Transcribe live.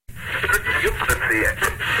see it.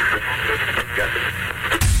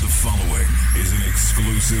 The following is an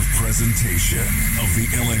exclusive presentation of the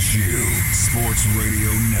LSU Sports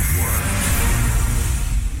Radio Network.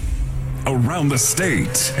 Around the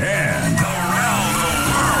state and around the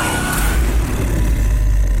world.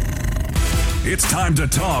 It's time to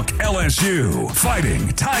talk LSU Fighting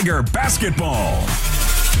Tiger basketball.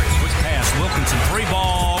 Switch pass, Wilkinson,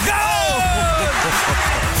 3-ball, go!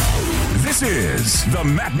 This is the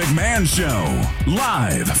Matt McMahon Show,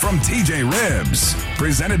 live from TJ Ribs,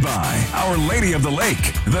 presented by Our Lady of the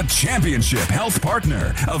Lake, the championship health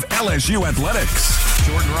partner of LSU Athletics.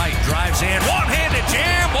 Jordan Wright drives in, one-handed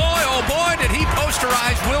jam, boy, oh boy, did he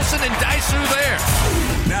posterize Wilson and Daisu there.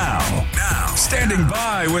 Now, standing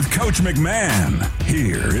by with Coach McMahon,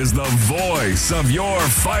 here is the voice of your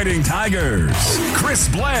Fighting Tigers, Chris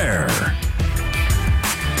Blair.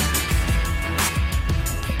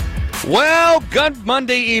 Well, good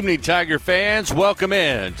Monday evening, Tiger fans. Welcome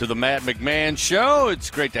in to the Matt McMahon Show. It's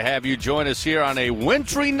great to have you join us here on a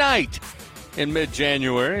wintry night in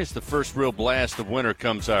mid-January as the first real blast of winter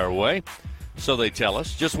comes our way. So they tell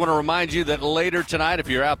us. Just want to remind you that later tonight, if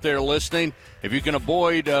you're out there listening, if you can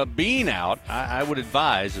avoid being out, I would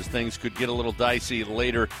advise, as things could get a little dicey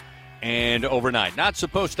later and overnight. Not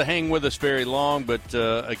supposed to hang with us very long, but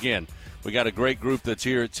again, we got a great group that's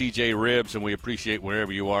here at TJ Ribs, and we appreciate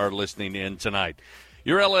wherever you are listening in tonight.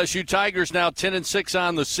 Your LSU Tigers now 10-6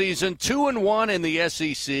 on the season, 2-1 in the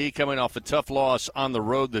SEC, coming off a tough loss on the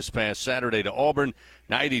road this past Saturday to Auburn,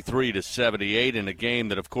 93-78, in a game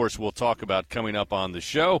that, of course, we'll talk about coming up on the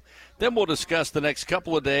show. Then we'll discuss the next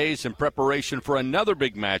couple of days in preparation for another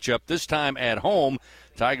big matchup, this time at home.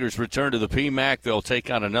 Tigers return to the PMAC. They'll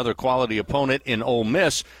take on another quality opponent in Ole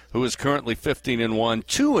Miss, who is currently 15-1,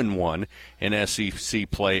 2-1 in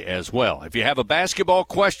SEC play as well. If you have a basketball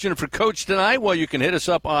question for Coach tonight, well, you can hit us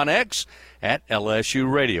up on X at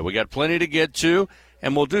LSU Radio. We got plenty to get to,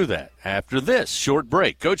 and we'll do that after this short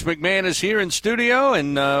break. Coach McMahon is here in studio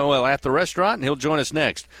and, at the restaurant, and he'll join us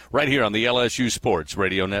next right here on the LSU Sports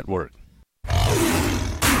Radio Network.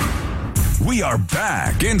 We are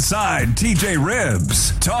back inside TJ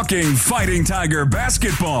Ribs, talking Fighting Tiger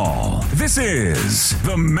basketball. This is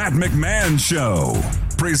the Matt McMahon Show,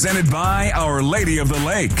 presented by Our Lady of the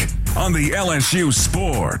Lake on the LSU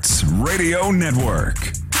Sports Radio Network.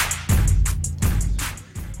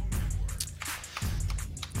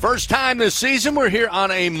 First time this season, we're here on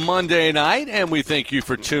a Monday night, and we thank you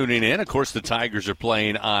for tuning in. Of course, the Tigers are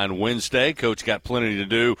playing on Wednesday. Coach got plenty to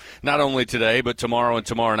do, not only today, but tomorrow and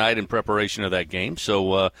tomorrow night in preparation of that game.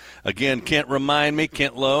 So, again, Kent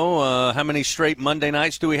Lowe, how many straight Monday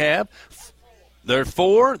nights do we have? There are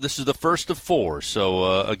 4. This is the first of 4.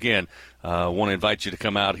 So, again, want to invite you to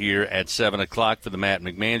come out here at 7 o'clock for the Matt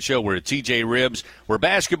McMahon Show. We're at TJ Ribs, where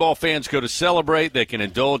basketball fans go to celebrate. They can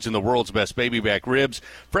indulge in the world's best baby back ribs,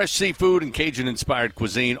 fresh seafood, and Cajun-inspired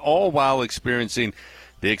cuisine, all while experiencing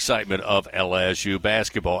the excitement of LSU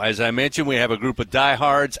basketball. As I mentioned, we have a group of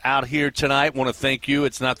diehards out here tonight. Want to thank you.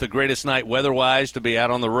 It's not the greatest night weather-wise to be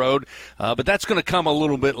out on the road, but that's going to come a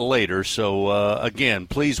little bit later. So, again,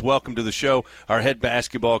 please welcome to the show our head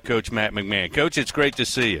basketball coach, Matt McMahon. Coach, it's great to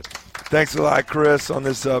see you. Thanks a lot, Chris, on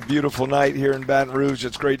this beautiful night here in Baton Rouge.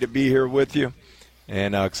 It's great to be here with you,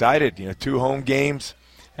 and excited. 2 home games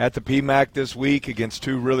at the PMAC this week against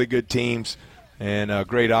 2 really good teams, and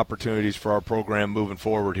great opportunities for our program moving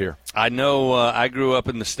forward here. I know I grew up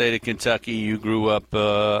in the state of Kentucky. You grew up,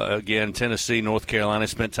 again, Tennessee, North Carolina,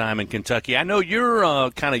 spent time in Kentucky. I know you're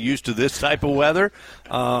kind of used to this type of weather.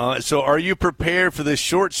 So are you prepared for this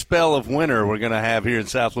short spell of winter we're going to have here in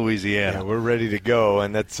South Louisiana? Yeah, we're ready to go,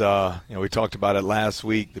 and that's we talked about it last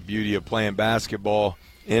week, the beauty of playing basketball.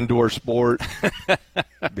 Indoor sport.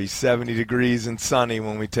 Be 70 degrees and sunny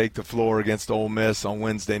when we take the floor against Ole Miss on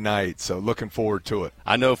Wednesday night. So looking forward to it.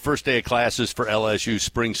 I know first day of classes for LSU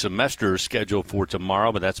spring semester is scheduled for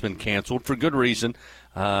tomorrow, but that's been canceled for good reason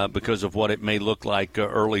because of what it may look like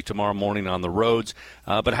early tomorrow morning on the roads.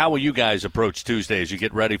 But how will you guys approach Tuesday as you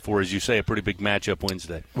get ready for, as you say, a pretty big matchup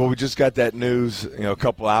Wednesday? Well, we just got that news a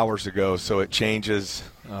couple hours ago, so it changes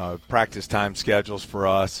practice time schedules for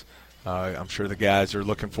us. I'm sure the guys are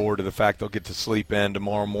looking forward to the fact they'll get to sleep in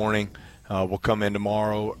tomorrow morning. We'll come in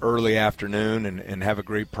tomorrow early afternoon and have a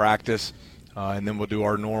great practice. And then we'll do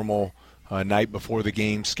our normal night before the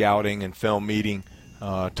game scouting and film meeting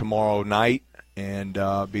tomorrow night and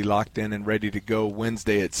be locked in and ready to go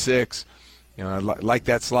Wednesday at 6. I like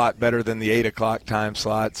that slot better than the 8 o'clock time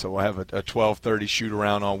slot, so we'll have a 12:30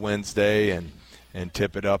 shoot-around on Wednesday and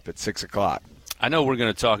tip it up at 6 o'clock. I know we're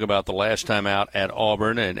going to talk about the last time out at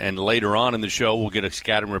Auburn, and later on in the show we'll get a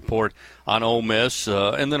scouting report on Ole Miss.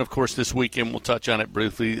 And then, of course, this weekend we'll touch on it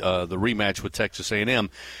briefly, the rematch with Texas A&M.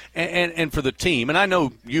 And for the team, and I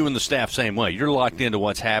know you and the staff same way, you're locked into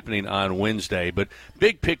what's happening on Wednesday. But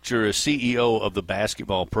big picture, as CEO of the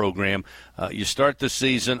basketball program, you start the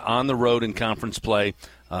season on the road in conference play.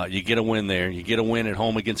 You get a win there. You get a win at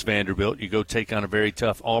home against Vanderbilt. You go take on a very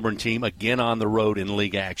tough Auburn team, again on the road in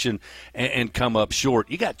league action, and come up short.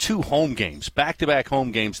 You got 2 home games, back-to-back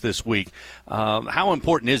home games this week. How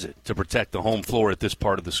important is it to protect the home floor at this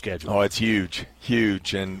part of the schedule? Oh, it's huge,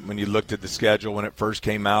 huge. And when you looked at the schedule when it first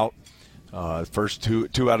came out, first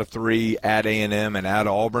two out of 3 at A&M and at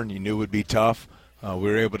Auburn, you knew would be tough. We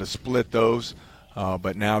were able to split those.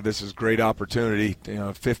 But now this is a great opportunity.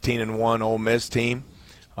 15-1 Ole Miss team.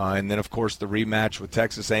 And then, of course, the rematch with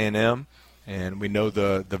Texas A&M, and we know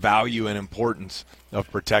the value and importance of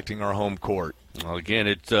protecting our home court. Well, again,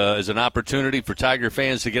 it is an opportunity for Tiger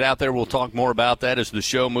fans to get out there. We'll talk more about that as the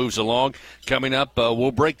show moves along. Coming up,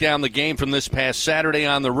 we'll break down the game from this past Saturday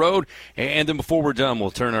on the road, and then before we're done, we'll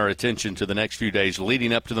turn our attention to the next few days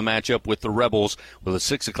leading up to the matchup with the Rebels with a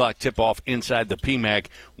 6 o'clock tip-off inside the PMAC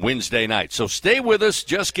Wednesday night. So stay with us.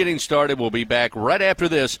 Just getting started. We'll be back right after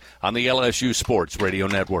this on the LSU Sports Radio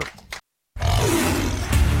Network.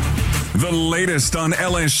 The latest on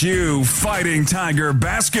LSU Fighting Tiger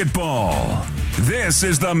basketball. This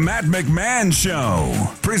is the Matt McMahon Show,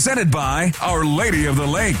 presented by Our Lady of the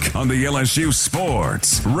Lake on the LSU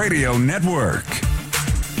Sports Radio Network.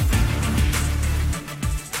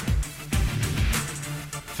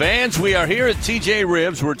 Fans, we are here at TJ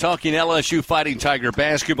Ribs. We're talking LSU Fighting Tiger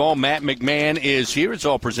basketball. Matt McMahon is here. It's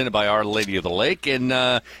all presented by Our Lady of the Lake. And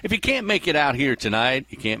if you can't make it out here tonight,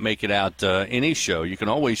 you can't make it out any show, you can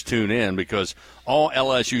always tune in because all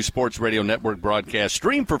LSU Sports Radio Network broadcasts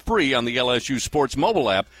stream for free on the LSU Sports mobile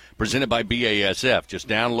app presented by BASF. Just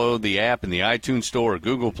download the app in the iTunes Store or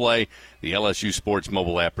Google Play, the LSU Sports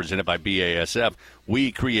mobile app presented by BASF.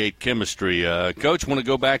 We create chemistry. Coach, want to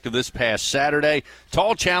go back to this past Saturday.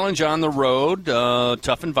 Tall challenge on the road,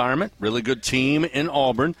 tough environment, really good team in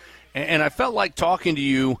Auburn. And I felt like talking to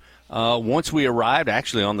you once we arrived,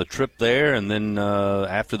 actually on the trip there, and then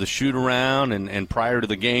after the shoot-around and prior to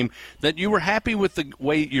the game, that you were happy with the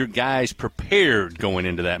way your guys prepared going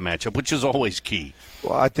into that matchup, which is always key.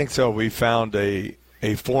 Well, I think so. We found a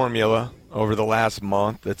formula over the last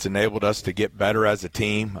month that's enabled us to get better as a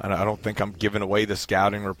team. I don't think I'm giving away the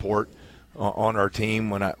scouting report on our team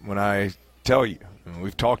when I tell you, and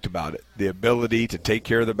we've talked about it, the ability to take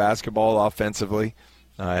care of the basketball offensively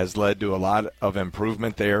has led to a lot of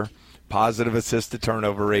improvement there. Positive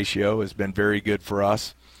assist-to-turnover ratio has been very good for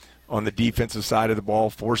us. On the defensive side of the ball,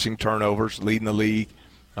 forcing turnovers, leading the league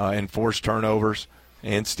in forced turnovers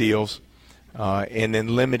and steals, and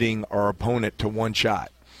then limiting our opponent to one shot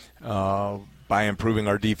by improving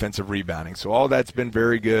our defensive rebounding. So all that's been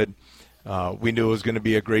very good. We knew it was going to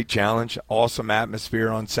be a great challenge. Awesome atmosphere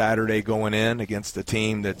on Saturday going in against a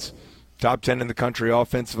team that's top 10 in the country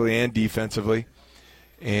offensively and defensively.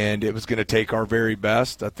 And it was going to take our very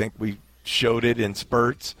best. I think we showed it in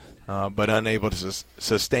spurts, but unable to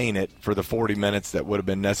sustain it for the 40 minutes that would have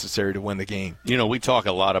been necessary to win the game. You know, we talk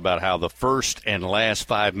a lot about how the first and last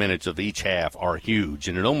 5 minutes of each half are huge,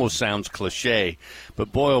 and it almost sounds cliche.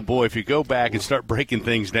 But boy, oh boy, if you go back and start breaking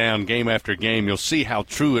things down game after game, you'll see how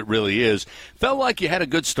true it really is. Felt like you had a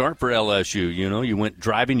good start for LSU. You know, you went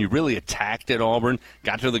driving, you really attacked at Auburn,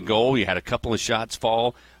 got to the goal, you had a couple of shots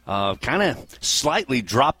fall. Kind of slightly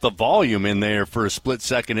dropped the volume in there for a split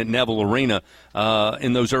second at Neville Arena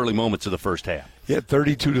in those early moments of the first half. Yeah,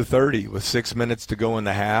 32-30 with 6 minutes to go in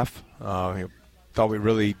the half. Thought we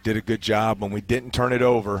really did a good job when we didn't turn it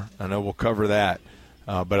over. I know we'll cover that.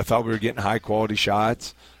 But I thought we were getting high-quality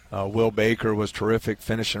shots. Will Baker was terrific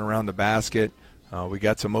finishing around the basket. We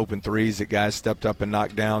got some open threes that guys stepped up and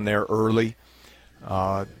knocked down there early.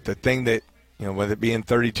 The thing that, you know, with it being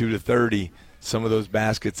 32-30, some of those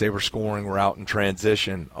baskets they were scoring were out in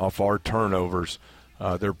transition off our turnovers.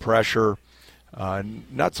 Their pressure,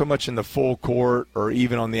 not so much in the full court or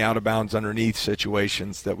even on the out-of-bounds underneath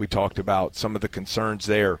situations that we talked about. Some of the concerns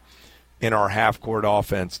there in our half-court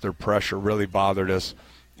offense, their pressure really bothered us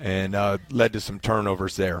and led to some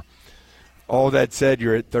turnovers there. All that said,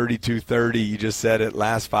 you're at 32-30. You just said it,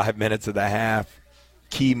 last 5 minutes of the half,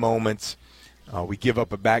 key moments. We give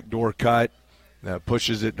up a backdoor cut,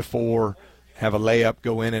 pushes it to 4. Have a layup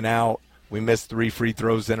go in and out. We miss 3 free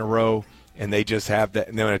throws in a row, and they just have that.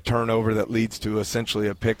 And then a turnover that leads to essentially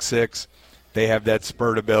a pick six. They have that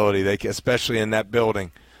spurt ability. They can, especially in that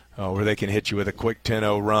building, where they can hit you with a quick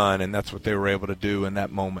 10-0 run, and that's what they were able to do in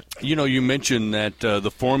that moment. You know, you mentioned that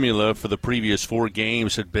the formula for the previous 4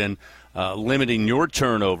 games had been limiting your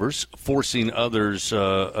turnovers, forcing others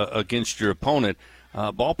against your opponent.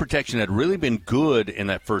 Ball protection had really been good in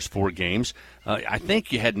that first 4 games. I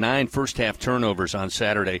think you had 9 first-half turnovers on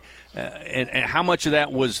Saturday. And how much of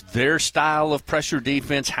that was their style of pressure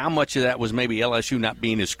defense? How much of that was maybe LSU not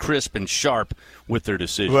being as crisp and sharp with their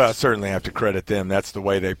decisions? Well, I certainly have to credit them. That's the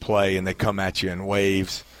way they play, and they come at you in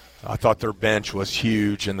waves. I thought their bench was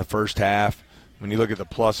huge in the first half. When you look at the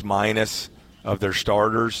plus-minus of their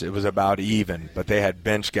starters, it was about even. But they had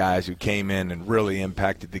bench guys who came in and really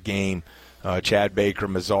impacted the game. Chad Baker,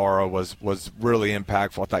 Mazzara was really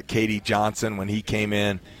impactful. I thought Katie Johnson, when he came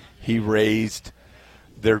in, he raised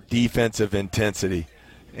their defensive intensity.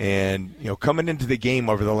 And, coming into the game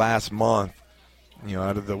over the last month,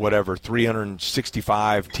 out of the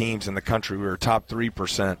 365 teams in the country, we were top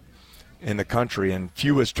 3% in the country and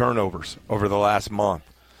fewest turnovers over the last month.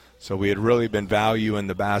 So we had really been valuing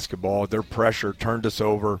the basketball. Their pressure turned us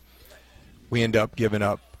over. We end up giving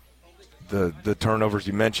up the turnovers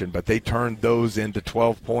you mentioned, but they turned those into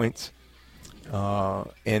 12 points.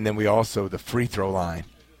 And then we also, the free throw line,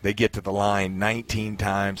 they get to the line 19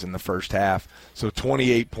 times in the first half. So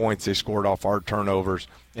 28 points they scored off our turnovers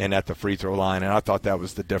and at the free throw line, and I thought that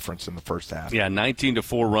was the difference in the first half. Yeah,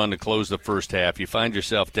 19-4 run to close the first half. You find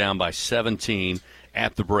yourself down by 17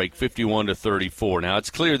 at the break, 51-34. Now, it's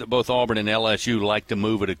clear that both Auburn and LSU like to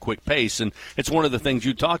move at a quick pace, and it's one of the things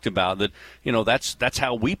you talked about that, that's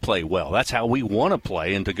how we play well. That's how we want to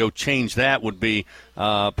play, and to go change that would be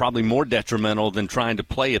probably more detrimental than trying to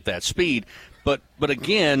play at that speed. But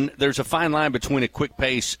again, there's a fine line between a quick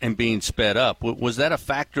pace and being sped up. Was that a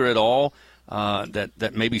factor at all?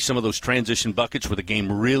 That maybe some of those transition buckets where the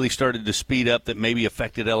game really started to speed up that maybe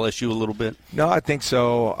affected LSU a little bit? No, I think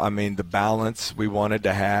so. I mean, the balance we wanted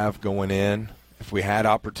to have going in, if we had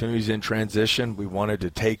opportunities in transition, we wanted to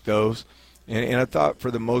take those. And I thought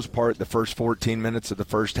for the most part, the first 14 minutes of the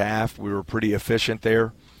first half, we were pretty efficient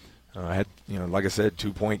there. I had, like I said,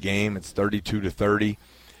 2-point game. It's 32-30.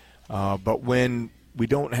 But when we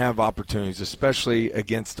don't have opportunities, especially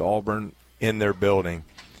against Auburn in their building,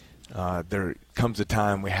 there comes a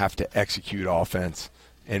time we have to execute offense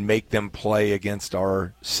and make them play against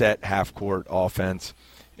our set half-court offense.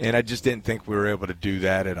 And I just didn't think we were able to do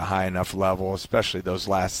that at a high enough level, especially those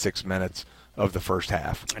last 6 minutes of the first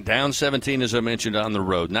half. Down 17, as I mentioned, on the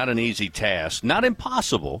road. Not an easy task. Not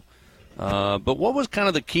impossible. But what was kind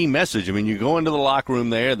of the key message? I mean, you go into the locker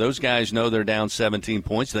room there. Those guys know they're down 17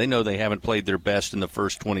 points. They know they haven't played their best in the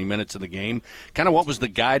first 20 minutes of the game. Kind of what was the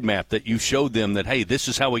guide map that you showed them that, hey, this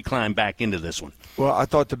is how we climb back into this one? Well, I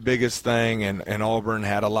thought the biggest thing, and Auburn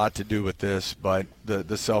had a lot to do with this, but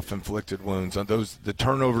the self-inflicted wounds. The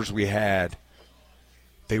turnovers we had,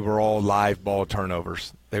 they were all live ball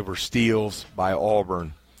turnovers. They were steals by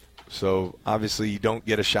Auburn. So, obviously, you don't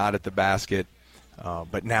get a shot at the basket.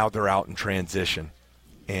 But now they're out in transition,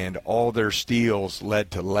 and all their steals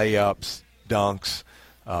led to layups, dunks,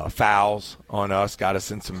 fouls on us, got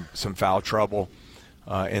us in some foul trouble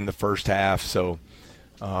in the first half. So,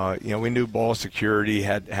 we knew ball security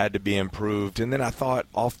had to be improved. And then I thought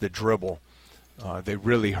off the dribble, they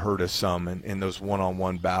really hurt us some in those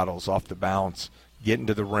one-on-one battles off the bounce, getting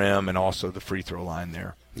to the rim, and also the free throw line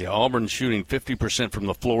there. Yeah, Auburn shooting 50% from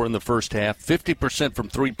the floor in the first half, 50% from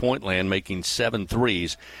three-point land, making 7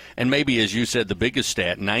 threes. And maybe, as you said, the biggest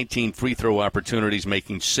stat, 19 free throw opportunities,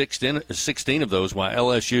 making 16 of those, while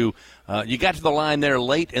LSU, you got to the line there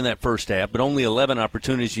late in that first half, but only 11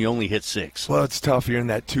 opportunities, you only hit 6. Well, it's tough. You're in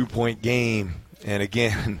that 2-point game. And,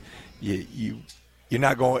 again, you're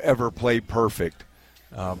not going to ever play perfect.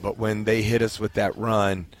 But when they hit us with that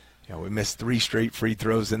run, we missed 3 straight free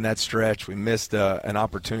throws in that stretch. We missed an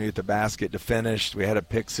opportunity at the basket to finish. We had a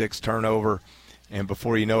pick-6 turnover, and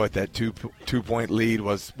before you know it, that two-point lead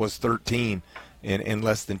was 13 in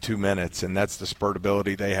less than 2 minutes, and that's the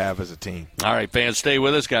spurtability they have as a team. All right, fans, stay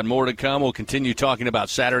with us. Got more to come. We'll continue talking about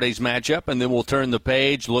Saturday's matchup, and then we'll turn the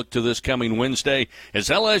page, look to this coming Wednesday as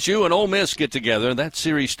LSU and Ole Miss get together. That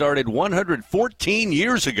series started 114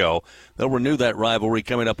 years ago. They'll renew that rivalry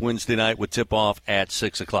coming up Wednesday night with tip-off at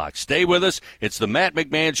 6 o'clock. Stay with us. It's the Matt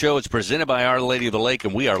McMahon Show. It's presented by Our Lady of the Lake,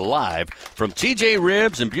 and we are live from TJ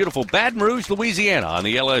Ribs in beautiful Baton Rouge, Louisiana on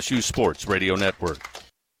the LSU Sports Radio Network.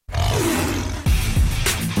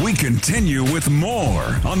 We continue with more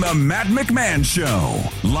on the Matt McMahon Show,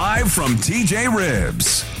 live from TJ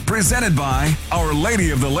Ribs, presented by Our Lady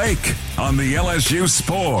of the Lake on the LSU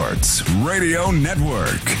Sports Radio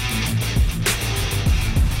Network.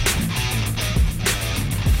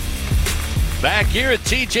 Back here at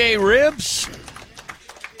TJ Ribs,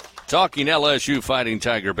 talking LSU Fighting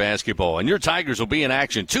Tiger basketball. And your Tigers will be in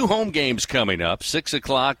action. 2 home games coming up. 6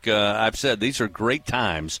 o'clock, I've said these are great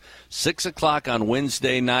times. 6 o'clock on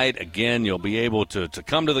Wednesday night. Again, you'll be able to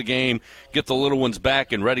come to the game, get the little ones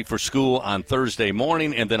back and ready for school on Thursday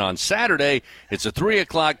morning. And then on Saturday, it's a 3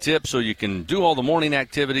 o'clock tip, so you can do all the morning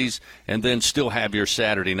activities and then still have your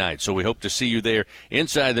Saturday night. So we hope to see you there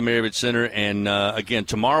inside the Marriott Center. And, again,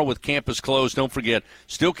 tomorrow with campus closed, don't forget,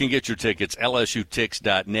 still can get your tickets,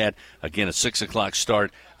 lsutix.net. Again, a 6 o'clock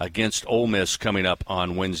start against Ole Miss coming up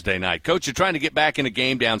on Wednesday night. Coach, you're trying to get back in the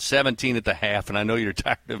game down 17 at the half, and I know you're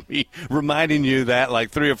tired of me reminding you that like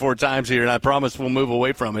 3 or 4 times here, and I promise we'll move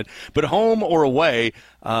away from it. But home or away,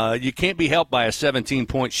 you can't be helped by a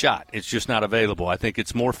 17-point shot. It's just not available. I think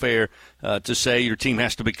it's more fair to say your team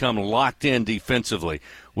has to become locked in defensively.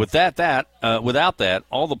 Without that,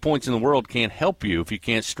 all the points in the world can't help you if you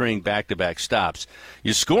can't string back-to-back stops.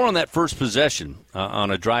 You score on that first possession on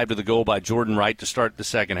a drive to the goal by Jordan Wright to start the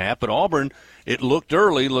second half, but Auburn, it looked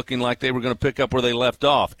early, looking like they were going to pick up where they left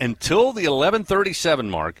off, until the 11:37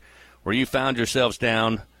 mark, where you found yourselves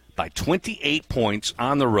down by 28 points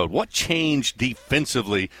on the road. What changed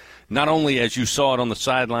defensively, not only as you saw it on the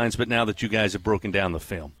sidelines, but now that you guys have broken down the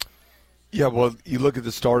film? Yeah, well, you look at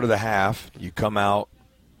the start of the half, you come out,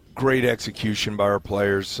 great execution by our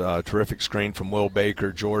players, terrific screen from Will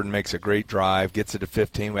Baker. Jordan makes a great drive, gets it to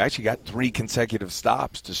 15. We actually got 3 consecutive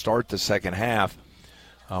stops to start the second half.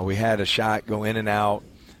 We had a shot go in and out.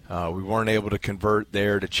 We weren't able to convert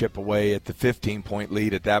there to chip away at the 15-point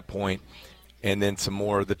lead at that point. And then some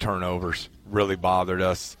more of the turnovers really bothered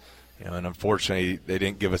us. And unfortunately, they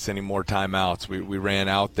didn't give us any more timeouts. We ran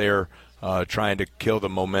out there trying to kill the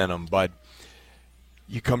momentum. But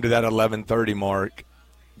you come to that 11:30 mark,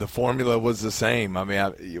 the formula was the same. I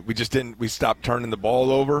mean, we stopped turning the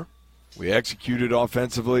ball over. We executed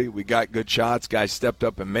offensively. We got good shots. Guys stepped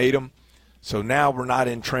up and made them. So now we're not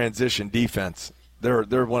in transition defense.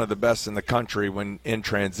 They're one of the best in the country when in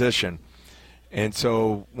transition. And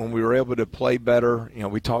so when we were able to play better,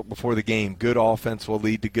 we talked before the game, good offense will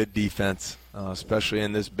lead to good defense, especially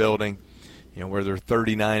in this building, where they're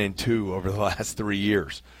 39-2 over the last 3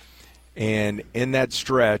 years. And in that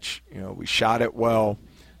stretch, we shot it well.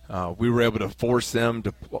 We were able to force them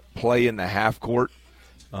to play in the half court.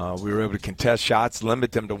 We were able to contest shots,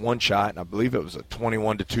 limit them to 1 shot, and I believe it was a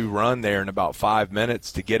 21-2 run there in about 5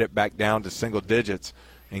 minutes to get it back down to single digits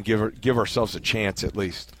and give ourselves a chance at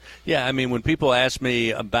least. Yeah, I mean, when people ask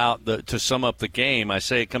me about to sum up the game, I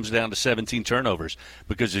say it comes down to 17 turnovers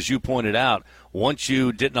because, as you pointed out, once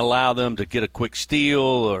you didn't allow them to get a quick steal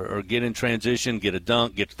or get in transition, get a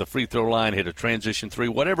dunk, get to the free throw line, hit a transition 3,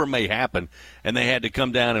 whatever may happen, and they had to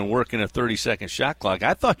come down and work in a 30-second shot clock,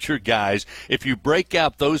 I thought your guys, if you break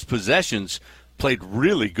out those possessions, played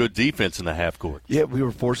really good defense in the half court. Yeah, we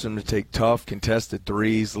were forcing them to take tough, contested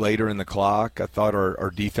threes later in the clock. I thought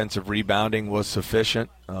our defensive rebounding was sufficient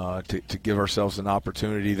to give ourselves an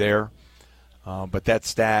opportunity there. But that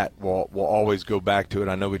stat, we'll always go back to it.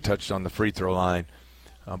 I know we touched on the free throw line.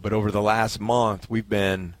 But over the last month, we've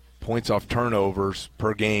been points off turnovers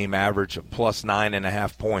per game average of plus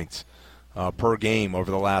 9.5 points per game over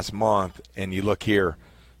the last month. And you look here,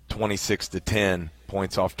 26-10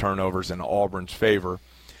 points off turnovers in Auburn's favor.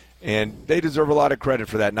 And they deserve a lot of credit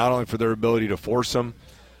for that, not only for their ability to force them,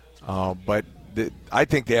 but I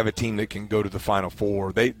think they have a team that can go to the Final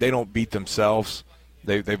Four. They don't beat themselves.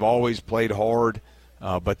 They've always played hard,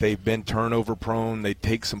 but they've been turnover prone. They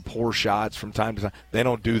take some poor shots from time to time. They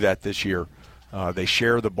don't do that this year. They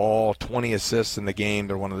share the ball, 20 assists in the game.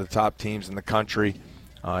 They're one of the top teams in the country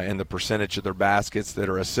in the percentage of their baskets that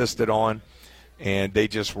are assisted on. And they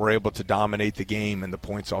just were able to dominate the game in the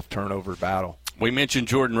points off turnover battle. We mentioned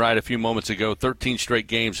Jordan Wright a few moments ago, 13 straight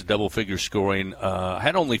games of double-figure scoring.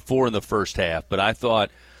 Had only 4 in the first half, but I thought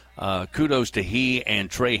kudos to he and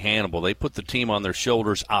Trey Hannibal. They put the team on their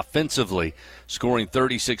shoulders offensively, scoring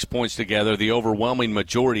 36 points together, the overwhelming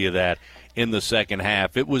majority of that in the second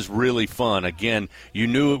half. It was really fun. Again, you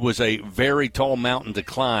knew it was a very tall mountain to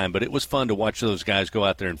climb, but it was fun to watch those guys go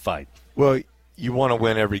out there and fight. Well, you want to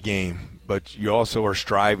win every game, but you also are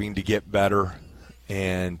striving to get better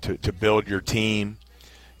and to build your team.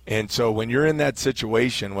 And so when you're in that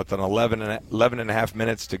situation with an 11 and a half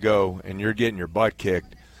minutes to go and you're getting your butt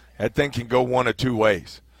kicked, that thing can go one of 2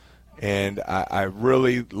 ways. And I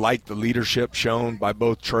really like the leadership shown by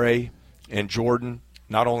both Trey and Jordan,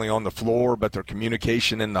 not only on the floor but their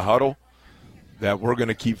communication in the huddle, that we're going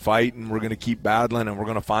to keep fighting, we're going to keep battling, and we're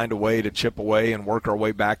going to find a way to chip away and work our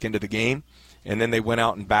way back into the game. And then they went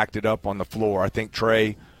out and backed it up on the floor. I think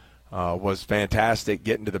Trey was fantastic,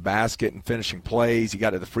 getting to the basket and finishing plays. He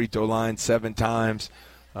got to the free throw line 7 times.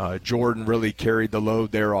 Jordan really carried the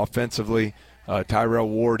load there offensively. Tyrell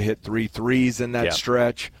Ward hit 3 threes in that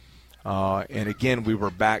stretch. And, again, we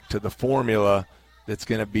were back to the formula that's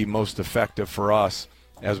going to be most effective for us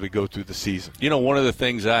as we go through the season. You know, one of the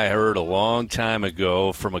things I heard a long time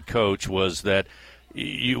ago from a coach was that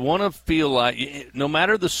you want to feel like no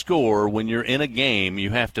matter the score, when you're in a game,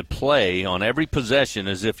 you have to play on every possession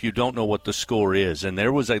as if you don't know what the score is. And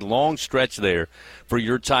there was a long stretch there for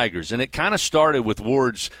your Tigers. And it kind of started with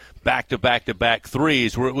Ward's back-to-back-to-back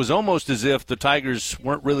threes, where it was almost as if the Tigers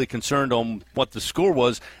weren't really concerned on what the score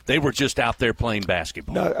was. They were just out there playing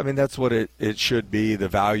basketball. No, I mean, that's what it should be, the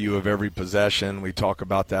value of every possession. We talk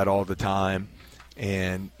about that all the time.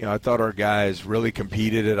 And, I thought our guys really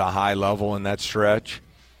competed at a high level in that stretch,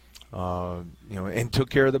 and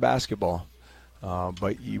took care of the basketball.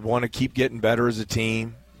 But you want to keep getting better as a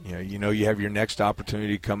team. You have your next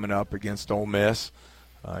opportunity coming up against Ole Miss.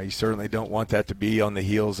 You certainly don't want that to be on the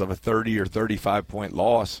heels of a 30 or 35-point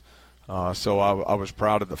loss. So I was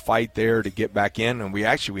proud of the fight there to get back in, and we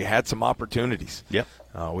had some opportunities. Yep.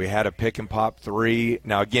 We had a pick-and-pop 3.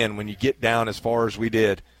 Now, again, when you get down as far as we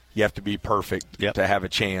did, you have to be perfect to have a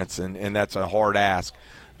chance, and that's a hard ask.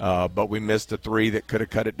 But we missed a 3 that could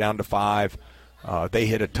have cut it down to 5. They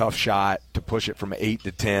hit a tough shot to push it from 8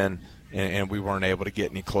 to 10, and we weren't able to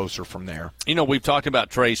get any closer from there. We've talked about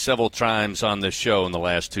Trey several times on this show in the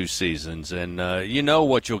last 2 seasons, and you know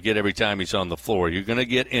what you'll get every time he's on the floor. You're going to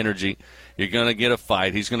get energy. You're going to get a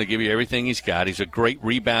fight. He's going to give you everything he's got. He's a great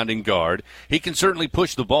rebounding guard. He can certainly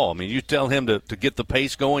push the ball. I mean, you tell him to get the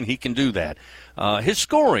pace going, he can do that. His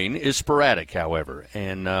scoring is sporadic, however.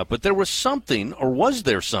 But there was something, or was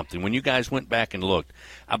there something, when you guys went back and looked,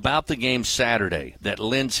 about the game Saturday that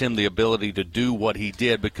lends him the ability to do what he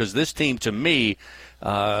did? Because this team, to me,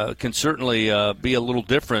 can certainly be a little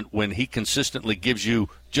different when he consistently gives you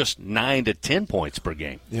just 9 to 10 points per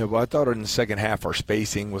game. Yeah, well, I thought in the second half our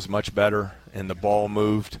spacing was much better and the ball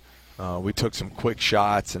moved. We took some quick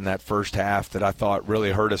shots in that first half that I thought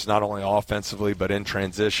really hurt us, not only offensively but in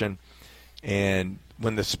transition. And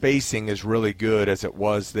when the spacing is really good, as it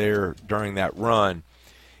was there during that run,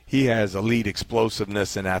 he has elite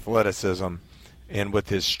explosiveness and athleticism, and with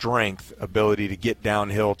his strength, ability to get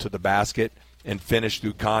downhill to the basket and finish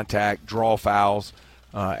through contact, draw fouls,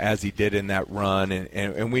 as he did in that run.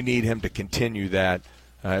 And we need him to continue that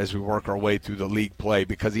as we work our way through the league play,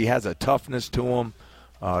 because he has a toughness to him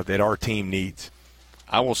that our team needs.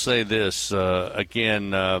 I will say this,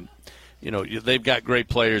 again, they've got great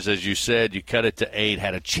players, as you said. You cut it to 8,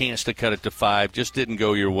 had a chance to cut it to 5, just didn't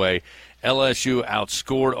go your way. LSU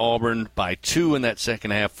outscored Auburn by 2 in that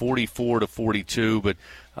second half, 44-42. But,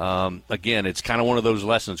 again, it's kind of one of those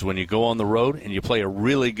lessons. When you go on the road and you play a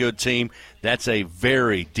really good team, that's a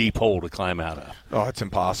very deep hole to climb out of. Oh, it's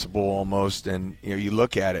impossible almost. And, you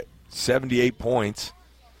look at it, 78 points.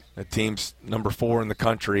 The team's number 4 in the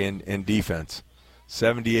country in defense.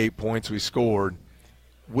 78 points we scored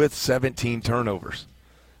with 17 turnovers.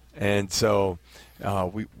 And so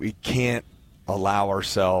we can't allow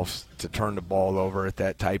ourselves to turn the ball over at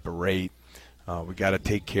that type of rate. We got to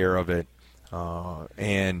take care of it.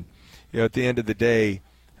 And at the end of the day,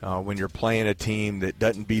 when you're playing a team that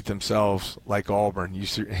doesn't beat themselves like Auburn,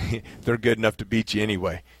 they're good enough to beat you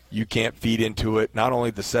anyway. You can't feed into it. Not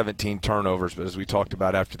only the 17 turnovers, but as we talked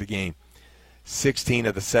about after the game, 16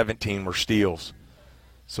 of the 17 were steals.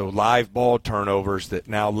 So live ball turnovers that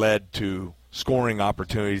now led to scoring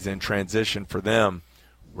opportunities in transition for them,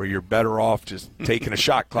 where you're better off just taking a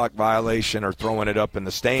shot clock violation or throwing it up in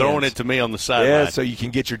the stands. Throwing it to me on the sideline. Yeah, so you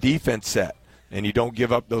can get your defense set, and you don't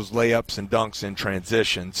give up those layups and dunks in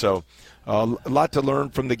transition. So a lot to learn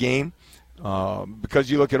from the game. Because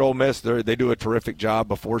you look at Ole Miss, they do a terrific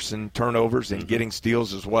job of forcing turnovers and getting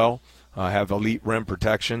steals as well. Have elite rim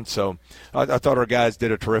protection. So I thought our guys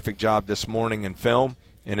did a terrific job this morning in film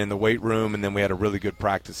and in the weight room, and then we had a really good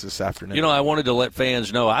practice this afternoon. I wanted to let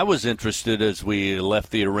fans know I was interested as we left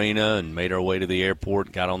the arena and made our way to the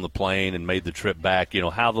airport, got on the plane and made the trip back,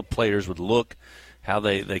 how the players would look, how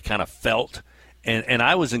they kind of felt. And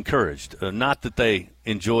I was encouraged. Not that they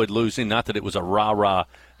enjoyed losing, not that it was a rah-rah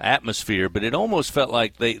atmosphere, but it almost felt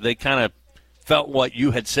like they kind of felt what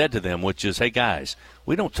you had said to them, which is, hey, guys,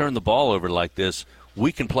 we don't turn the ball over like this.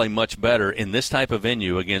 We can play much better in this type of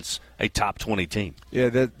venue against a top 20 team.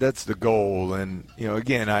 Yeah, that's the goal. And,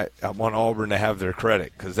 again, I want Auburn to have their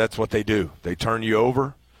credit, because that's what they do. They turn you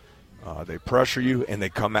over, they pressure you, and they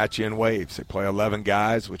come at you in waves. They play 11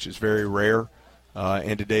 guys, which is very rare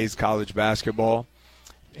in today's college basketball.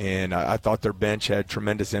 And I thought their bench had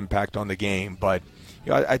tremendous impact on the game. But,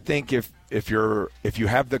 I think if you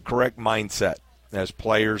have the correct mindset as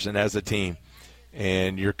players and as a team,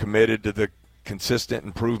 and you're committed to the consistent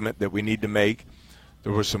improvement that we need to make,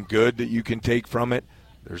 there was some good that you can take from it.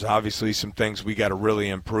 There's obviously some things we got to really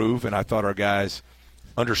improve, and I thought our guys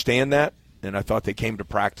understand that, and I thought they came to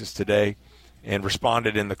practice today and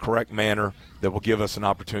responded in the correct manner that will give us an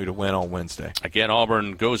opportunity to win on Wednesday. Again,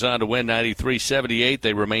 Auburn goes on to win 93-78.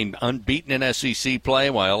 They remain unbeaten in SEC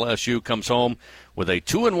play, while LSU comes home with a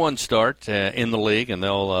 2-1 start in the league, and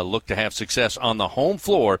they'll look to have success on the home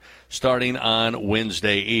floor starting on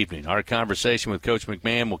Wednesday evening. Our conversation with Coach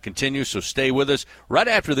McMahon will continue, so stay with us right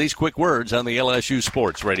after these quick words on the LSU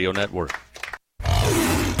Sports Radio Network.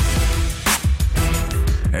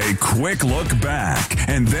 A quick look back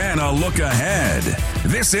and then a look ahead.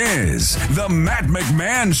 This is the Matt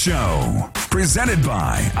McMahon Show, presented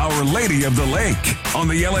by Our Lady of the Lake on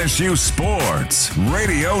the LSU Sports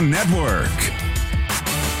Radio Network.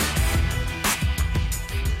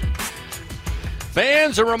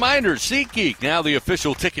 Fans, a reminder, SeatGeek, now the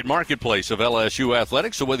official ticket marketplace of LSU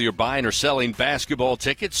Athletics. So whether you're buying or selling basketball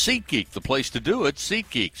tickets, SeatGeek, the place to do it,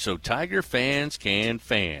 SeatGeek, so Tiger fans can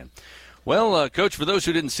fan. Well, Coach, for those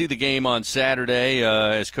who didn't see the game on Saturday,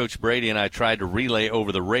 as Coach Brady and I tried to relay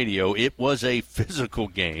over the radio, it was a physical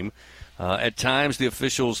game. At times, the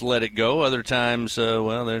officials let it go. Other times, there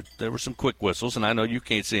were some quick whistles, and I know you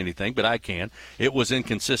can't see anything, but I can. It was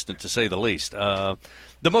inconsistent, to say the least.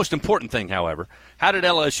 The most important thing, however, how did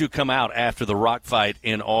LSU come out after the rock fight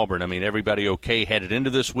in Auburn? I mean, everybody okay headed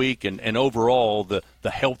into this week, and overall, the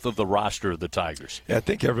health of the roster of the Tigers? Yeah, I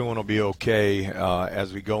think everyone will be okay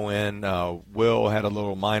as we go in. Will had a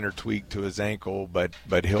little minor tweak to his ankle,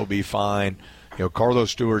 but he'll be fine. You know,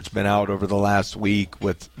 Carlos Stewart's been out over the last week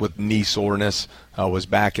with knee soreness, was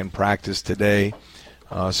back in practice today.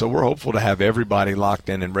 So we're hopeful to have everybody locked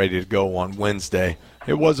in and ready to go on Wednesday.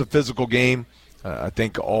 It was a physical game. I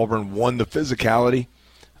think Auburn won the physicality,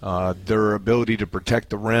 their ability to protect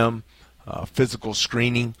the rim, physical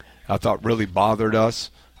screening, I thought really bothered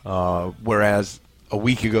us, whereas a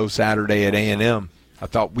week ago Saturday at A&M, I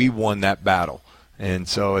thought we won that battle. And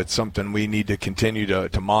so it's something we need to continue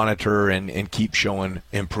to monitor and keep showing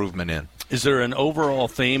improvement in. Is there an overall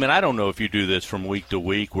theme, and I don't know if you do this from week to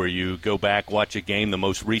week, where you go back, watch a game, the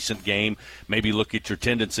most recent game, maybe look at your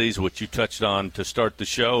tendencies, which you touched on to start the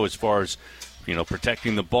show as far as, you know,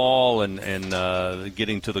 protecting the ball and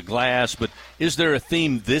getting to the glass. But is there a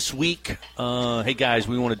theme this week? Hey, guys,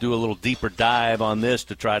 we want to do a little deeper dive on this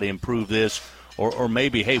to try to improve this. Or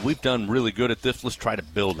maybe, hey, we've done really good at this. Let's try to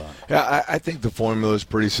build on it. Yeah, I think the formula is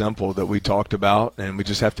pretty simple that we talked about, and we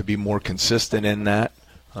just have to be more consistent in that.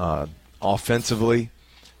 Offensively,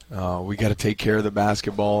 we got to take care of the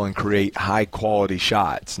basketball and create high-quality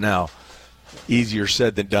shots. Now, easier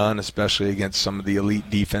said than done, especially against some of the elite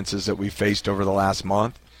defenses that we faced over the last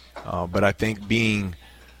month. But I think being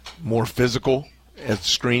more physical at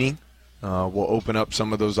screening will open up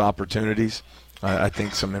some of those opportunities. I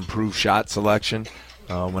think some improved shot selection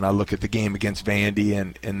when I look at the game against Vandy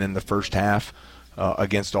and then the first half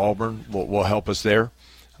against Auburn will help us there.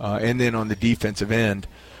 And then on the defensive end,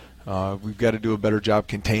 we've got to do a better job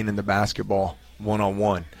containing the basketball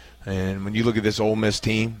one-on-one. And when you look at this Ole Miss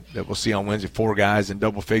team that we'll see on Wednesday, 4 guys in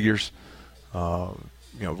double figures,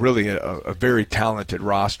 really a very talented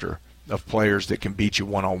roster of players that can beat you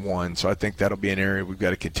one-on-one. So I think that'll be an area we've got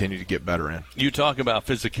to continue to get better in. You talk about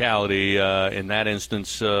physicality in that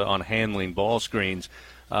instance on handling ball screens.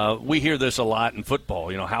 We hear this a lot in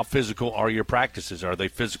football. You know, how physical are your practices? Are they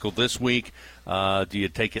physical this week? Do you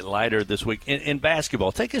take it lighter this week? In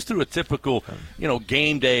basketball, take us through a typical,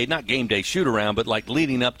 game day, not game day shoot around, but like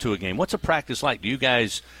leading up to a game. What's a practice like? Do you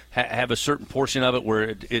guys have a certain portion of it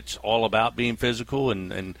where it's all about being physical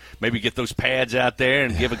and maybe get those pads out there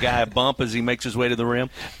and give a guy a bump as he makes his way to the rim?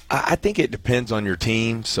 I think it depends on your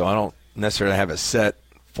team, so I don't necessarily have a set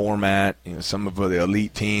format. Some of the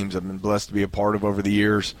elite teams I've been blessed to be a part of over the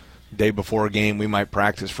years, the day before a game we might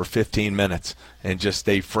practice for 15 minutes and just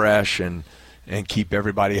stay fresh and keep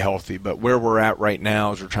everybody healthy. But where we're at right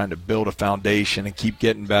now is we're trying to build a foundation and keep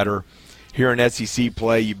getting better. Here in SEC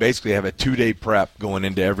play, you basically have a 2-day prep going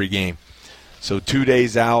into every game. So 2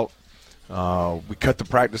 days out, we cut the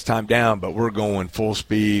practice time down, but we're going full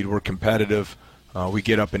speed. We're competitive. We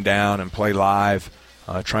get up and down and play live.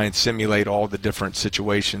 Try and simulate all the different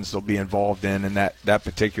situations they'll be involved in that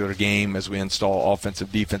particular game as we install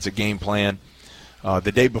offensive, defensive game plan.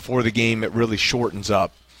 The day before the game, it really shortens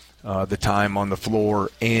up the time on the floor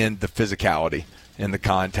and the physicality and the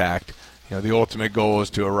contact. The ultimate goal is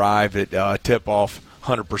to arrive at tip-off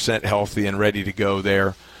 100% healthy and ready to go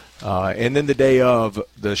there. And then the day of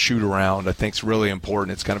the shoot-around, I think is really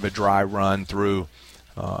important. It's kind of a dry run through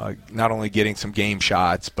not only getting some game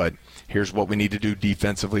shots, but here's what we need to do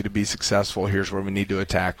defensively to be successful. Here's where we need to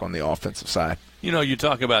attack on the offensive side. You know, you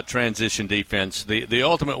talk about transition defense. The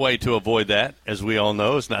ultimate way to avoid that, as we all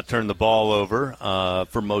know, is not turn the ball over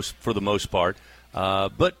for the most part.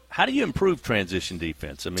 But how do you improve transition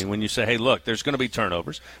defense? I mean, when you say, hey, look, there's going to be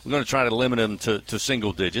turnovers. We're going to try to limit them to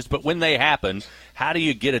single digits. But when they happen, how do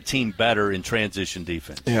you get a team better in transition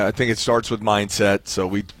defense? Yeah, I think it starts with mindset. So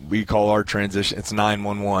we call our transition, it's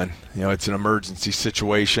 911. You know, it's an emergency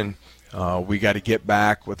situation. We got to get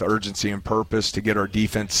back with urgency and purpose to get our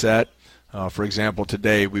defense set. For example,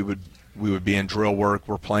 today we would be in drill work.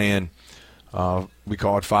 We're playing, we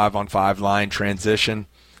call it 5-on-5 line transition.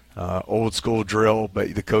 Old school drill,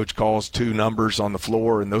 but the coach calls 2 numbers on the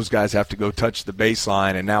floor, and those guys have to go touch the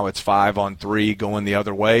baseline, and now it's 5-on-3 going the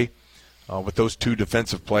other way. With those 2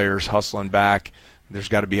 defensive players hustling back, there's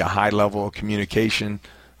got to be a high level of communication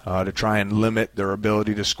to try and limit their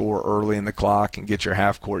ability to score early in the clock and get your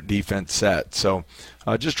half-court defense set. So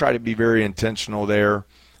just try to be very intentional there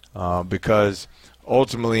because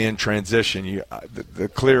ultimately in transition, the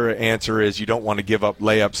clear answer is you don't want to give up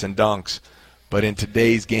layups and dunks. But in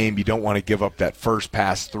today's game, you don't want to give up that first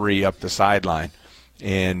pass 3 up the sideline.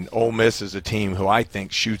 And Ole Miss is a team who I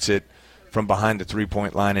think shoots it from behind the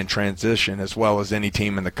three-point line in transition as well as any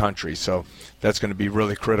team in the country. So that's going to be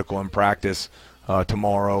really critical in practice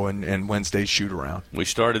tomorrow and Wednesday's shoot-around. We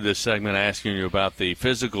started this segment asking you about the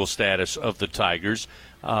physical status of the Tigers.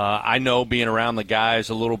 I know being around the guys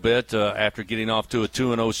a little bit after getting off to a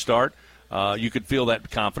 2-0 start, you could feel that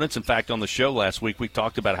confidence. In fact, on the show last week, we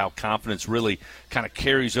talked about how confidence really kind of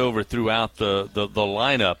carries over throughout the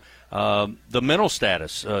lineup. The mental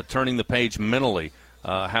status, turning the page mentally,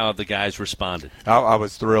 how have the guys responded? I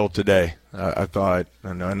was thrilled today. I thought,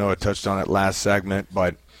 I know I touched on it last segment,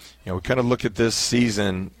 but we kind of look at this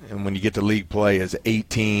season, and when you get to league play, as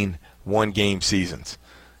 18 one-game seasons.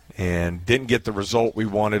 And didn't get the result we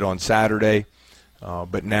wanted on Saturday.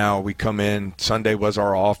 But now we come in. Sunday was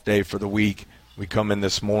our off day for the week. We come in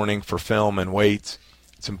this morning for film and weights.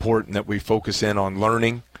 It's important that we focus in on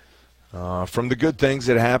learning from the good things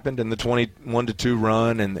that happened in the 21-2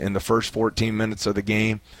 run and in the first 14 minutes of the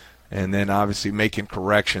game, and then obviously making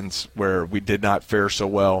corrections where we did not fare so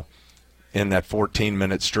well in that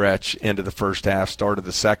 14-minute stretch into the first half, start of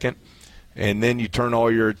the second. And then you turn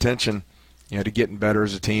all your attention to getting better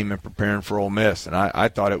as a team and preparing for Ole Miss. And I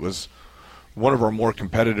thought it was one of our more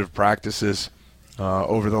competitive practices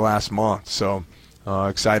over the last month. So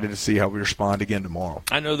excited to see how we respond again tomorrow.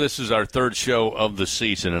 I know this is our 3rd show of the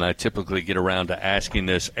season, and I typically get around to asking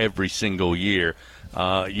this every single year.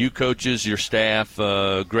 You coaches, your staff,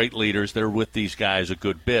 great leaders, they're with these guys a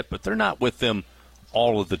good bit, but they're not with them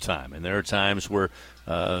all of the time. And there are times where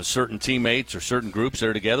certain teammates or certain groups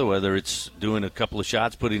are together, whether it's doing a couple of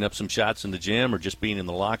shots, putting up some shots in the gym, or just being in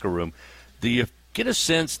the locker room. Do you get a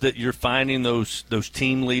sense that you're finding those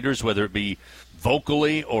team leaders, whether it be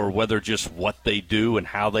vocally or whether just what they do and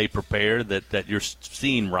how they prepare, that you're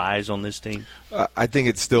seeing rise on this team? I think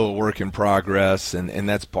it's still a work in progress, and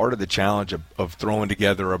that's part of the challenge of throwing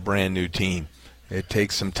together a brand new team. It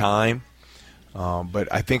takes some time,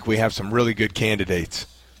 but I think we have some really good candidates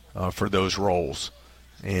for those roles.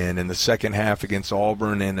 And in the second half against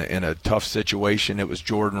Auburn in a tough situation, it was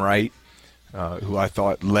Jordan Wright, who I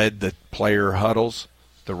thought led the player huddles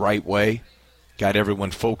the right way, got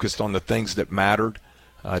everyone focused on the things that mattered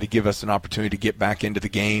to give us an opportunity to get back into the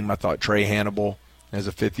game. I thought Trey Hannibal, as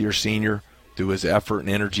a fifth-year senior, through his effort and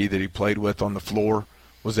energy that he played with on the floor,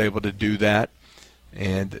 was able to do that.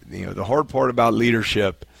 And the hard part about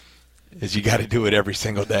leadership is you got to do it every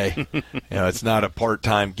single day. It's not a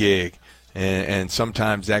part-time gig. And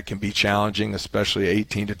sometimes that can be challenging, especially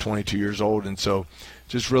 18 to 22 years old. And so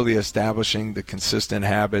just really establishing the consistent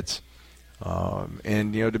habits.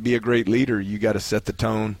 And to be a great leader, you got to set the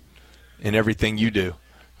tone in everything you do.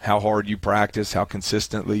 How hard you practice, how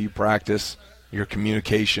consistently you practice, your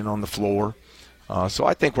communication on the floor. So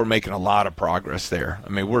I think we're making a lot of progress there. I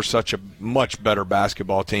mean, we're such a much better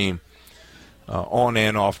basketball team on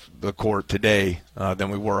and off the court today than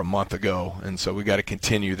we were a month ago. And so we got to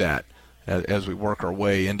continue that as we work our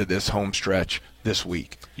way into this home stretch this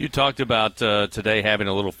week. You talked about today having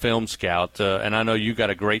a little film scout, and I know you got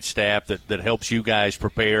a great staff that helps you guys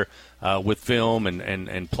prepare with film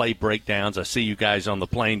and play breakdowns. I see you guys on the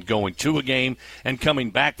plane going to a game and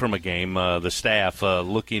coming back from a game, the staff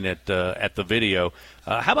looking at the video.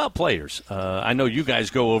 How about players? I know you guys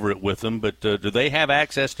go over it with them, but do they have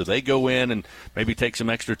access? Do they go in and maybe take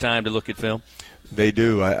some extra time to look at film? They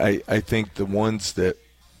do. I think the ones that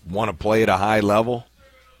want to play at a high level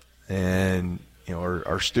and,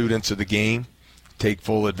 are students of the game, take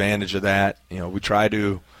full advantage of that. We try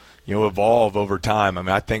to, evolve over time. I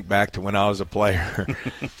mean, I think back to when I was a player,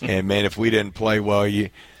 and, man, if we didn't play well, you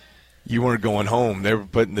weren't going home. They were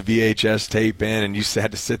putting the VHS tape in, and you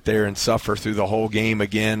had to sit there and suffer through the whole game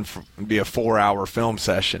again and be a 4-hour film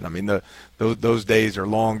session. I mean, those days are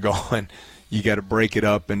long gone. You got to break it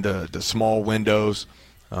up into the small windows.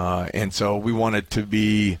 And so we want it to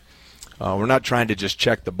be we're not trying to just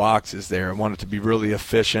check the boxes there. I want it to be really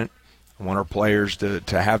efficient. I want our players to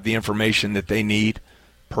have the information that they need,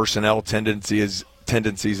 personnel tendencies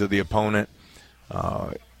of the opponent,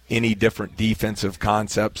 any different defensive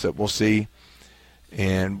concepts that we'll see,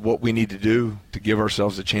 and what we need to do to give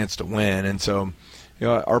ourselves a chance to win. And so,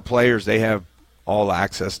 our players, they have all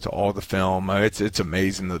access to all the film. It's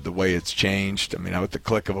amazing the way it's changed. I mean, with the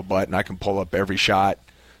click of a button, I can pull up every shot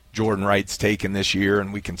Jordan Wright's taken this year,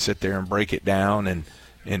 and we can sit there and break it down and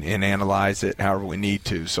analyze it however we need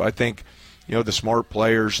to. So I think, the smart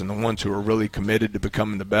players and the ones who are really committed to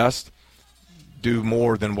becoming the best do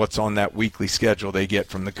more than what's on that weekly schedule they get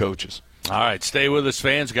from the coaches. All right, stay with us,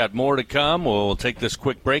 fans. Got more to come. We'll take this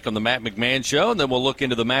quick break on the Matt McMahon Show, and then we'll look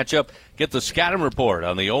into the matchup, get the scouting report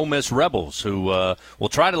on the Ole Miss Rebels, who will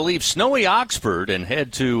try to leave snowy Oxford and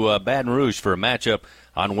head to Baton Rouge for a matchup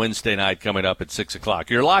on Wednesday night coming up at 6 o'clock.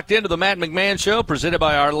 You're locked into the Matt McMahon Show, presented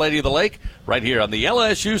by Our Lady of the Lake, right here on the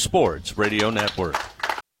LSU Sports Radio Network.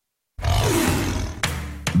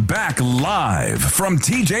 Back live from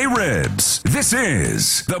TJ Ribs. This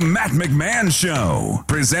is the Matt McMahon Show,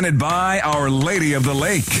 presented by Our Lady of the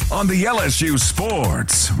Lake on the LSU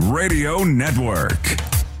Sports Radio Network.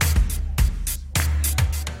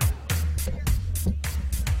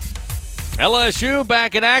 LSU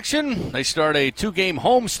back in action. They start a 2-game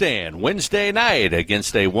homestand Wednesday night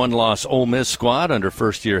against a 1-loss Ole Miss squad under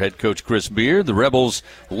first-year head coach Chris Beard. The Rebels'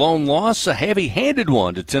 lone loss, a heavy-handed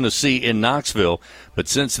one to Tennessee in Knoxville, but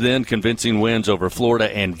since then, convincing wins over Florida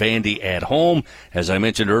and Vandy at home. As I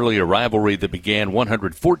mentioned earlier, rivalry that began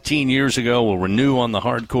 114 years ago will renew on the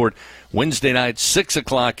hard court Wednesday night, 6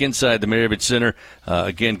 o'clock inside the Maravich Center.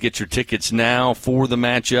 Again, get your tickets now for the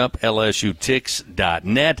matchup,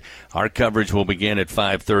 lsutix.net. Our coverage will begin at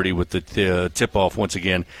 5:30 with the tip-off once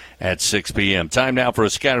again at 6 p.m. Time now for a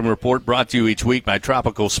scouting report brought to you each week by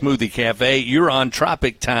Tropical Smoothie Cafe. You're on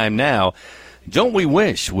Tropic Time now. Don't we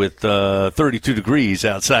wish with 32 degrees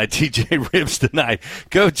outside TJ Ribs tonight?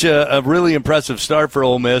 Coach, a really impressive start for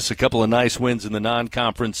Ole Miss. A couple of nice wins in the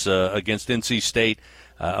non-conference against NC State.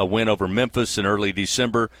 A win over Memphis in early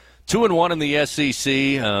December. 2-1 in the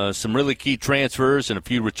SEC. Some really key transfers and a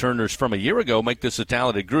few returners from a year ago make this a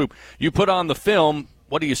talented group. You put on the film.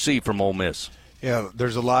 What do you see from Ole Miss? Yeah,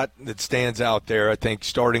 there's a lot that stands out there. I think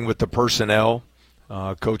starting with the personnel,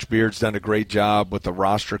 Coach Beard's done a great job with the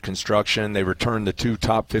roster construction. They returned the 2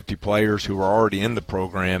 top 50 players who were already in the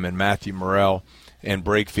program, and Matthew Morrell and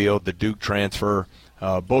Brakefield, the Duke transfer.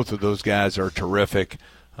 Both of those guys are terrific.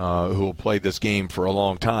 Who will play this game for a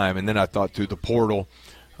long time. And then I thought through the portal,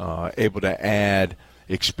 able to add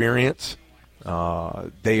experience.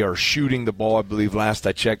 They are shooting the ball, I believe last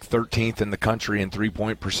I checked, 13th in the country in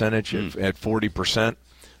three-point percentage at 40%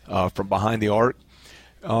 from behind the arc.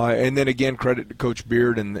 And then again, credit to Coach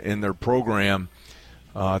Beard and their program.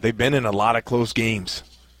 They've been in a lot of close games,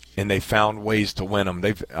 and they found ways to win them.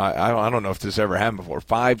 I don't know if this ever happened before.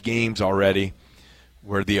 5 games already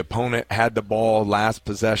where the opponent had the ball last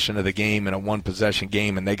possession of the game in a one-possession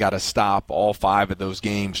game, and they got to stop all 5 of those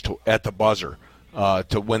games at the buzzer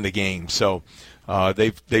to win the game. So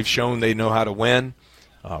they've shown they know how to win,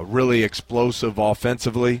 really explosive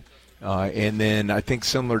offensively, and then I think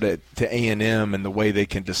similar to A&M and the way they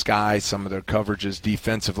can disguise some of their coverages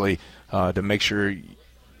defensively to make sure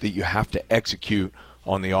that you have to execute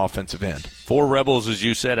on the offensive end. 4 Rebels, as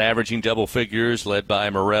you said, averaging double figures, led by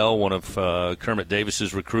Morrell, one of Kermit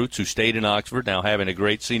Davis's recruits who stayed in Oxford, now having a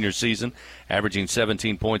great senior season, averaging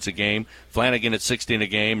 17 points a game. Flanagan at 16 a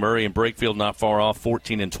game. Murray and Brakefield not far off,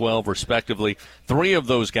 14 and 12 respectively. 3 of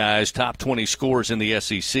those guys top 20 scores in the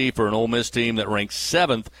SEC for an Ole Miss team that ranks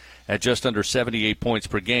 7th at just under 78 points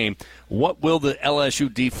per game. What will the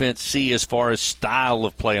LSU defense see as far as style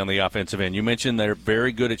of play on the offensive end? You mentioned they're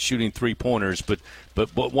very good at shooting three-pointers, but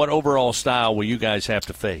what overall style will you guys have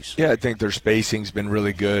to face? Yeah, I think their spacing's been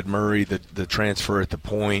really good. Murray, the transfer at the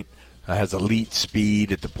point, has elite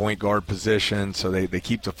speed at the point guard position, so they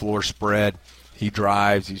keep the floor spread. He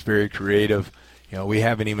drives. He's very creative. We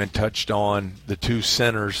haven't even touched on the 2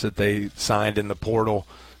 centers that they signed in the portal.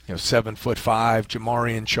 7'5",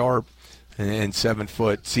 Jamarian Sharp, and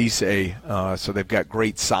 7-foot Cisse. So they've got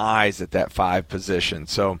great size at that 5 position.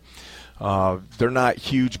 So they're not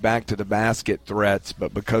huge back to the basket threats,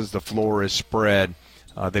 but because the floor is spread,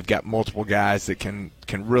 they've got multiple guys that can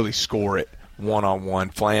really score it one-on-one.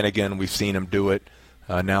 Flanagan, we've seen him do it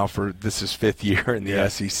now for this is 5th year in the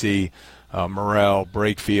SEC. Morrell,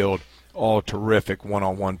 Brakefield, all terrific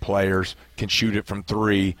one-on-one players, can shoot it from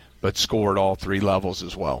 3, but score at all 3 levels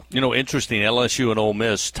as well. You know, interesting, LSU and Ole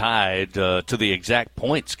Miss tied to the exact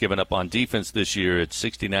points given up on defense this year at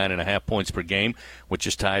 69.5 points per game, which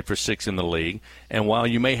is tied for 6th in the league. And while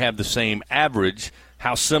you may have the same average,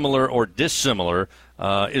 how similar or dissimilar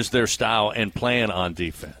is their style and plan on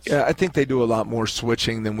defense? Yeah, I think they do a lot more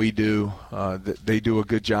switching than we do. They do a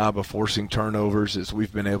good job of forcing turnovers, as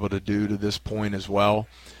we've been able to do to this point as well.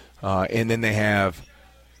 And then they have,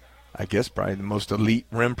 I guess, probably the most elite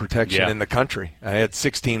rim protection in the country. I had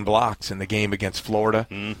 16 blocks in the game against Florida,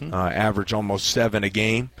 average almost 7 a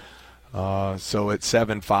game. So at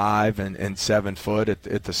 7'5" and 7 foot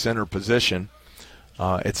at the center position,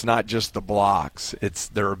 it's not just the blocks. It's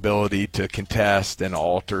their ability to contest and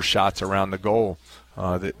alter shots around the goal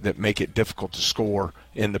that make it difficult to score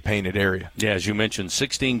in the painted area. Yeah, as you mentioned,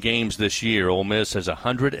 16 games this year. Ole Miss has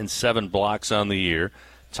 107 blocks on the year.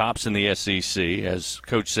 Tops in the SEC, as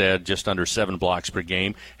Coach said, just under 7 blocks per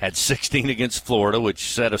game. Had 16 against Florida, which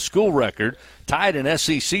set a school record, tied an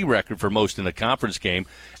SEC record for most in a conference game.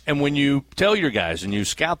 And when you tell your guys and you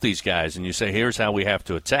scout these guys and you say, here's how we have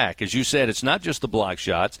to attack, as you said, it's not just the block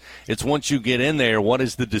shots. It's once you get in there, what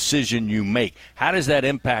is the decision you make? How does that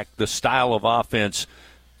impact the style of offense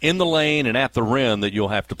in the lane and at the rim that you'll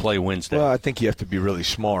have to play Wednesday? Well, I think you have to be really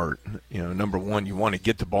smart. You know, number one, you want to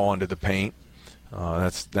get the ball into the paint.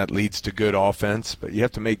 That leads to good offense, but you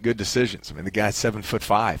have to make good decisions. I mean, the guy's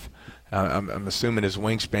 7'5". I'm assuming his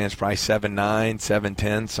wingspan's probably 7'9",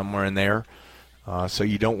 7'10", somewhere in there. So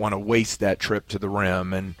you don't want to waste that trip to the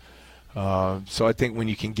rim. And so I think when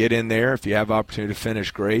you can get in there, if you have opportunity to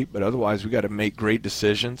finish, great. But otherwise, we got to make great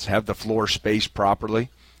decisions, have the floor spaced properly,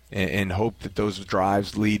 and hope that those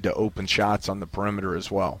drives lead to open shots on the perimeter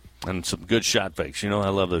as well. And some good shot fakes. You know, I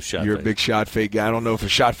love those shot fakes. You're a big shot fake guy. I don't know if a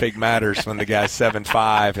shot fake matters when the guy's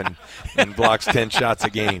 7'5" and blocks 10 shots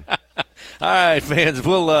a game. All right, fans,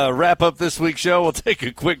 we'll wrap up this week's show. We'll take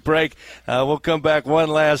a quick break. We'll come back one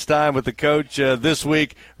last time with the coach this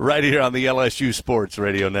week right here on the LSU Sports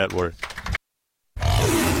Radio Network.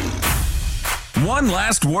 One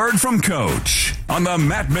last word from Coach on the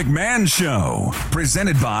Matt McMahon Show,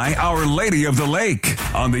 presented by Our Lady of the Lake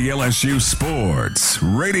on the LSU Sports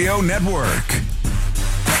Radio Network.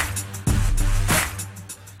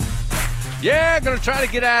 Yeah, going to try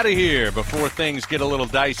to get out of here before things get a little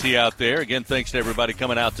dicey out there. Again, thanks to everybody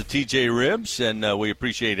coming out to TJ Ribs, and we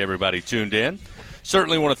appreciate everybody tuned in.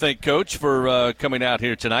 Certainly want to thank Coach for coming out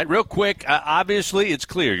here tonight. Real quick, obviously it's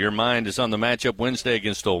clear your mind is on the matchup Wednesday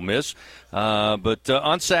against Ole Miss. But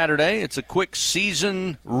on Saturday, it's a quick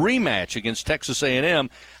season rematch against Texas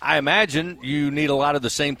A&M. I imagine you need a lot of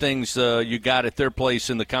the same things you got at their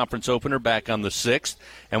place in the conference opener back on the 6th.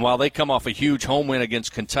 And while they come off a huge home win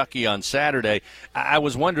against Kentucky on Saturday, I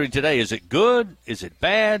was wondering today, is it good? Is it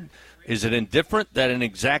bad? Is it indifferent that in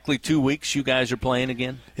exactly 2 weeks you guys are playing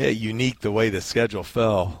again? Yeah, unique the way the schedule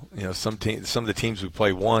fell. You know, some of the teams we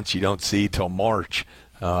play once you don't see till March,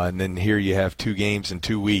 and then here you have 2 games in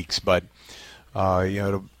 2 weeks. But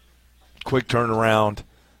quick turnaround.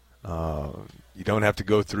 You don't have to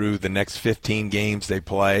go through the next 15 games they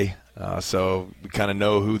play, so we kind of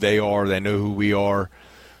know who they are. They know who we are.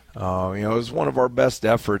 It was one of our best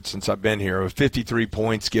efforts since I've been here. 53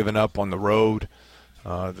 points given up on the road.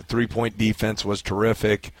 The 3-point defense was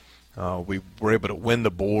terrific. We were able to win the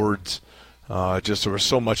boards. Just there was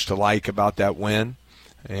so much to like about that win.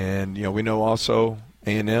 And, we know also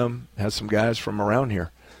A&M has some guys from around here.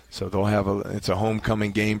 So they'll have it's a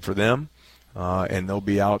homecoming game for them, and they'll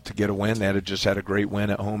be out to get a win. They just had a great win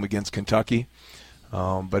at home against Kentucky.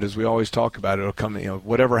 But as we always talk about, it'll come,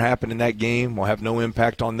 whatever happened in that game will have no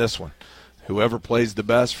impact on this one. Whoever plays the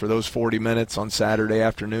best for those 40 minutes on Saturday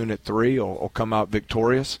afternoon at 3 will come out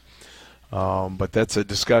victorious. But that's a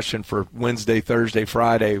discussion for Wednesday, Thursday,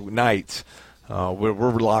 Friday nights. We're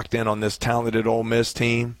locked in on this talented Ole Miss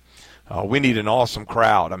team. We need an awesome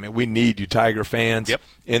crowd. I mean, we need you Tiger fans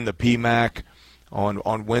in the PMAC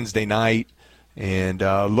on Wednesday night. And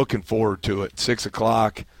looking forward to it. 6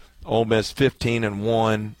 o'clock, Ole Miss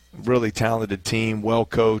 15-1, really talented team, well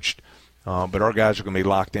coached. But our guys are going to be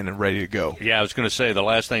locked in and ready to go. Yeah, I was going to say the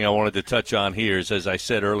last thing I wanted to touch on here is, as I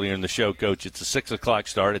said earlier in the show, Coach, it's a 6 o'clock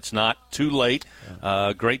start. It's not too late.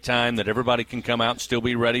 Great time that everybody can come out and still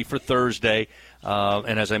be ready for Thursday.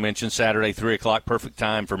 And as I mentioned, Saturday, 3 o'clock, perfect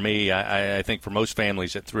time for me. I think for most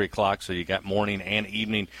families at 3 o'clock, so you got morning and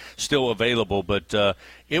evening still available. But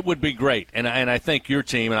it would be great. And I think your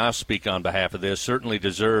team, and I'll speak on behalf of this, certainly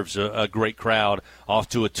deserves a great crowd off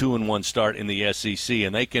to a 2-1 start in the SEC.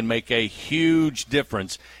 And they can make a huge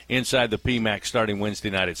difference inside the PMAC starting Wednesday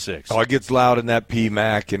night at 6. Oh, it gets loud in that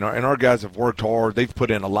PMAC, and our guys have worked hard. They've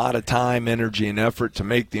put in a lot of time, energy, and effort to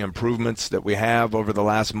make the improvements that we have over the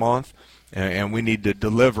last month. And we need to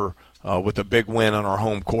deliver with a big win on our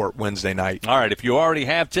home court Wednesday night. All right, if you already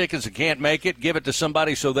have tickets and can't make it, give it to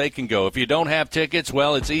somebody so they can go. If you don't have tickets,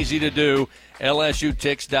 well, it's easy to do.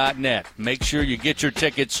 LSUTix.net. Make sure you get your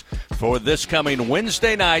tickets for this coming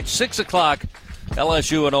Wednesday night, 6 o'clock,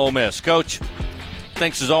 LSU and Ole Miss. Coach,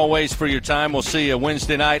 thanks as always for your time. We'll see you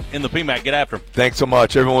Wednesday night in the PMAC. Get after them. Thanks so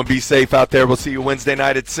much. Everyone be safe out there. We'll see you Wednesday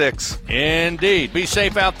night at 6. Indeed. Be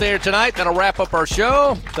safe out there tonight. That'll wrap up our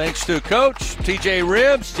show. Thanks to Coach, TJ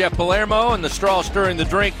Ribbs, Jeff Palermo, and the straw stirring the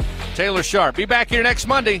drink, Taylor Sharp. Be back here next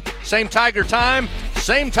Monday. Same Tiger time,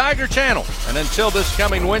 same Tiger channel. And until this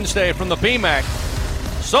coming Wednesday from the PMAC,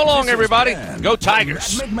 so long, everybody. Go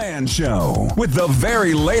Tigers. The McMahon Show with the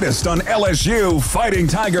very latest on LSU Fighting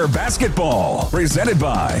Tiger basketball. Presented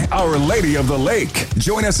by Our Lady of the Lake.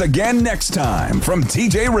 Join us again next time from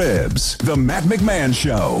TJ Ribbs. The Matt McMahon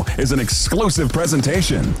Show is an exclusive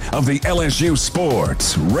presentation of the LSU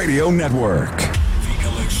Sports Radio Network. The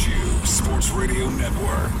LSU Sports Radio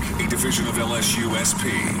Network, a division of LSU SP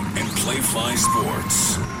and Playfly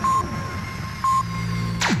Sports.